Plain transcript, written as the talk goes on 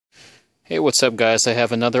Hey, what's up guys? I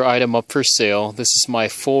have another item up for sale. This is my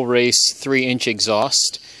full race 3-inch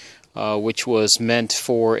exhaust, which was meant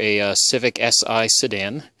for a Civic Si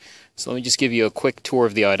sedan. So let me just give you a quick tour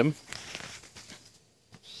of the item.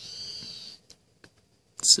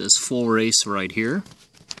 It says full race right here.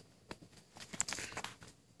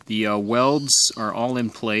 The welds are all in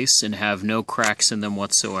place and have no cracks in them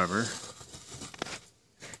whatsoever.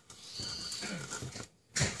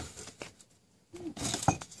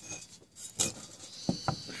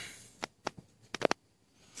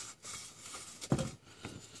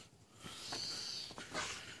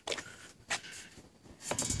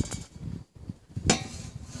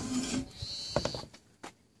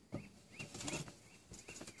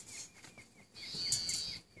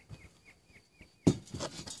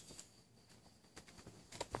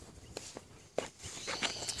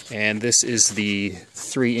 And this is the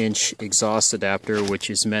 3-inch exhaust adapter, which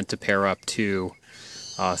is meant to pair up to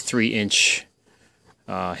a 3-inch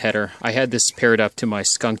header. I had this paired up to my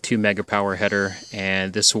Skunk 2 Mega Power header,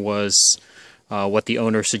 and this was what the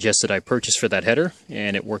owner suggested I purchase for that header,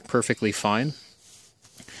 and it worked perfectly fine.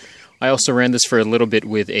 I also ran this for a little bit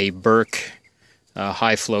with a Burke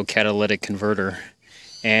high-flow catalytic converter,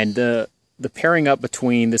 and the pairing up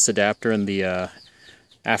between this adapter and the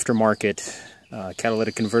aftermarket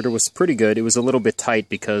catalytic converter was pretty good. It was a little bit tight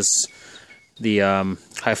because the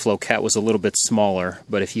high-flow cat was a little bit smaller,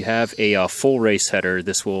 but if you have a full race header,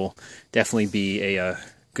 this will definitely be a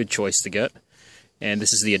good choice to get. And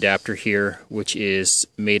this is the adapter here, which is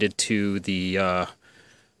mated to the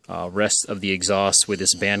rest of the exhaust with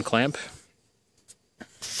this band clamp.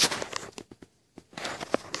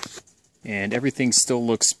 And everything still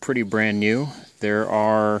looks pretty brand new. There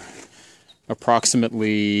are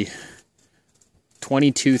approximately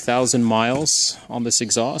 22,000 miles on this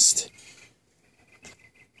exhaust,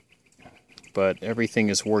 but everything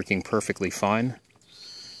is working perfectly fine.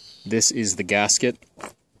 This is the gasket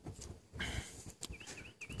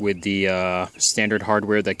with the standard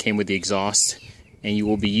hardware that came with the exhaust, and you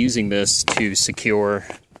will be using this to secure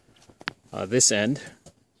this end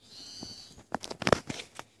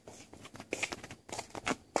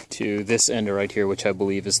to this end right here, which I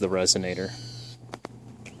believe is the resonator.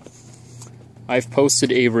 I've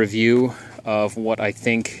posted a review of what I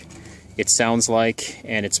think it sounds like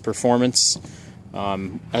and its performance.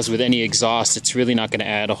 As with any exhaust, it's really not going to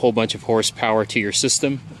add a whole bunch of horsepower to your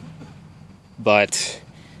system, but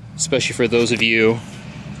especially for those of you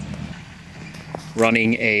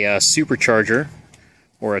running a supercharger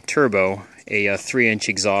or a turbo, a 3-inch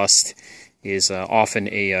exhaust is often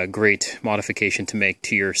a great modification to make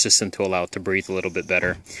to your system to allow it to breathe a little bit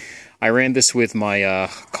better. I ran this with my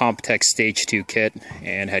Comptech Stage 2 kit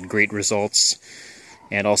and had great results,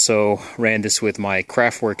 and also ran this with my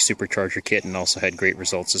Craftwork supercharger kit and also had great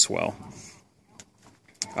results as well.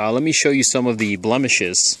 Let me show you some of the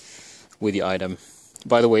blemishes with the item.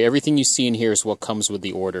 By the way, everything you see in here is what comes with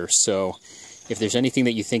the order, so if there's anything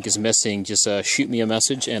that you think is missing, just shoot me a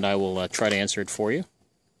message and I will try to answer it for you.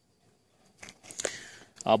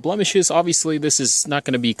 Blemishes, obviously this is not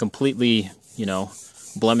going to be completely,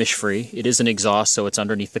 blemish free. It is an exhaust, so it's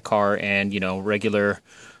underneath the car, and regular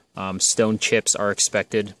stone chips are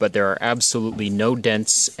expected, but there are absolutely no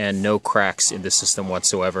dents and no cracks in the system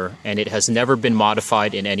whatsoever, and it has never been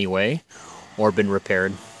modified in any way or been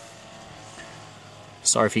repaired.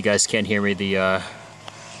 Sorry if you guys can't hear me, the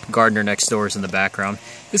gardener next door is in the background.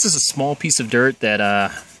 This is a small piece of dirt that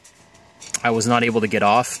I was not able to get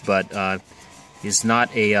off, but is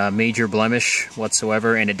not a major blemish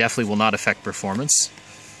whatsoever, and it definitely will not affect performance.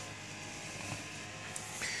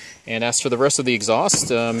 And as for the rest of the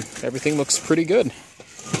exhaust, everything looks pretty good.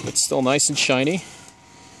 It's still nice and shiny.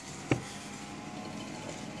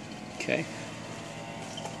 Okay.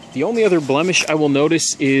 The only other blemish I will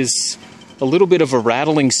notice is a little bit of a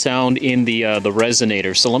rattling sound in the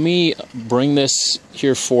resonator. So let me bring this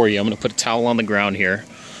here for you. I'm going to put a towel on the ground here.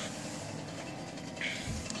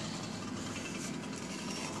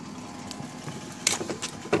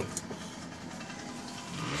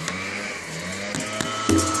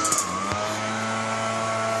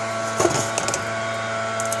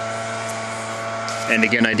 And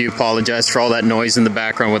again, I do apologize for all that noise in the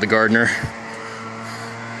background with the gardener.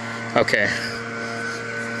 Okay.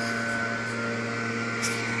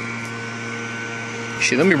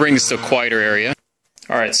 Actually, let me bring this to a quieter area.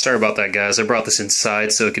 Alright, sorry about that guys. I brought this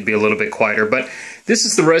inside so it could be a little bit quieter. But this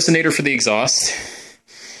is the resonator for the exhaust.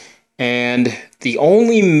 And the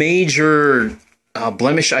only major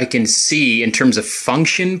blemish I can see in terms of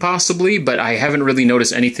function possibly, but I haven't really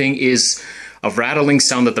noticed anything, is a rattling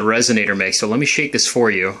sound that the resonator makes. So let me shake this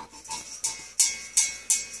for you.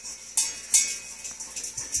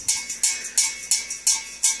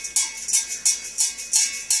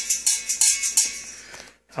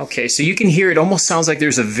 Okay, so you can hear it almost sounds like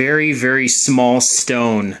there's a very, very small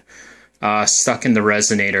stone stuck in the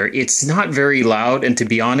resonator. It's not very loud, and to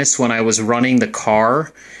be honest, when I was running the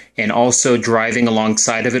car and also driving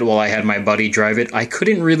alongside of it while I had my buddy drive it, I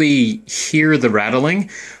couldn't really hear the rattling.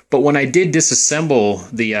 But when I did disassemble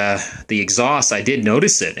the exhaust, I did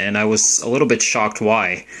notice it, and I was a little bit shocked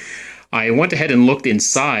why. I went ahead and looked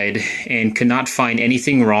inside and could not find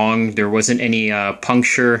anything wrong. There wasn't any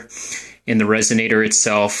puncture in the resonator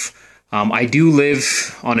itself. I do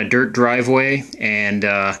live on a dirt driveway, and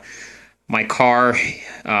my car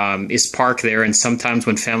is parked there, and sometimes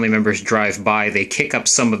when family members drive by, they kick up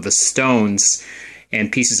some of the stones and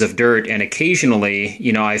pieces of dirt, and occasionally,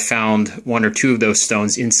 you know, I found one or two of those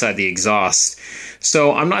stones inside the exhaust.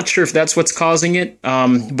 So I'm not sure if that's what's causing it,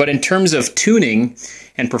 but in terms of tuning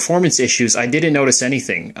and performance issues, I didn't notice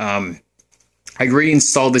anything. I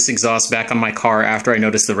reinstalled this exhaust back on my car after I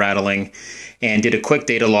noticed the rattling and did a quick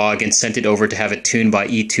data log and sent it over to have it tuned by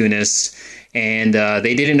eTunis. And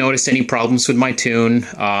they didn't notice any problems with my tune,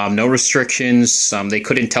 no restrictions. They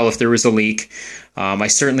couldn't tell if there was a leak. I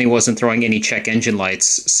certainly wasn't throwing any check engine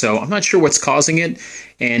lights, so I'm not sure what's causing it.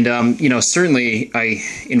 And, you know, certainly I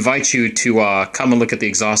invite you to come and look at the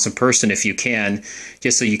exhaust in person if you can,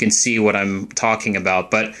 just so you can see what I'm talking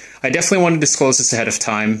about. But I definitely want to disclose this ahead of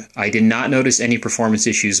time. I did not notice any performance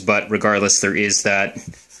issues, but regardless, there is that,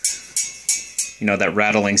 you know, that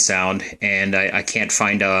rattling sound, and I can't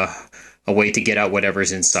find a way to get out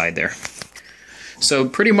whatever's inside there. So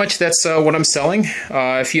pretty much that's what I'm selling.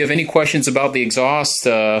 If you have any questions about the exhaust,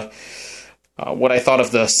 what I thought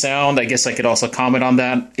of the sound, I guess I could also comment on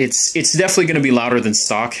that. It's definitely going to be louder than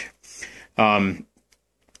stock.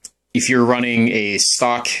 If you're running a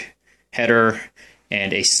stock header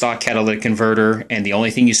and a stock catalytic converter, and the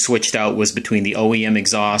only thing you switched out was between the OEM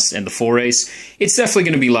exhaust and the full race, it's definitely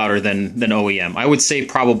going to be louder than OEM. I would say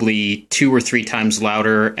probably 2 or 3 times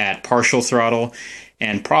louder at partial throttle,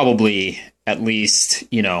 and probably at least,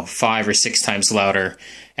 you know, 5 or 6 times louder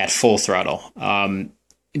at full throttle.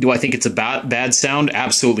 Do I think it's a bad sound?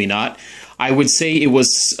 Absolutely not. I would say it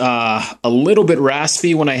was a little bit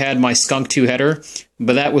raspy when I had my Skunk 2 header,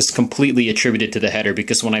 but that was completely attributed to the header,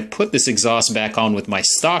 because when I put this exhaust back on with my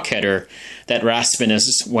stock header, that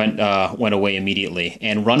raspiness went away immediately.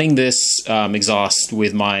 And running this exhaust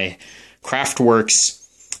with my Craftworks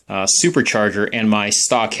supercharger and my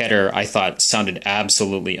stock header, I thought sounded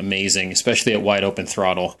absolutely amazing, especially at wide open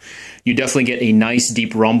throttle. You definitely get a nice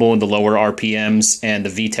deep rumble in the lower RPMs, and the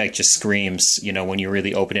VTEC just screams, you know, when you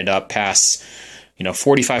really open it up past, you know,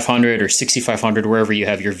 4,500 or 6,500, wherever you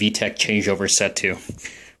have your VTEC changeover set to.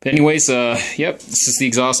 But anyways, yep, this is the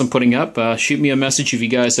exhaust I'm putting up. Shoot me a message if you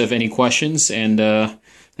guys have any questions, and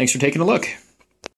thanks for taking a look.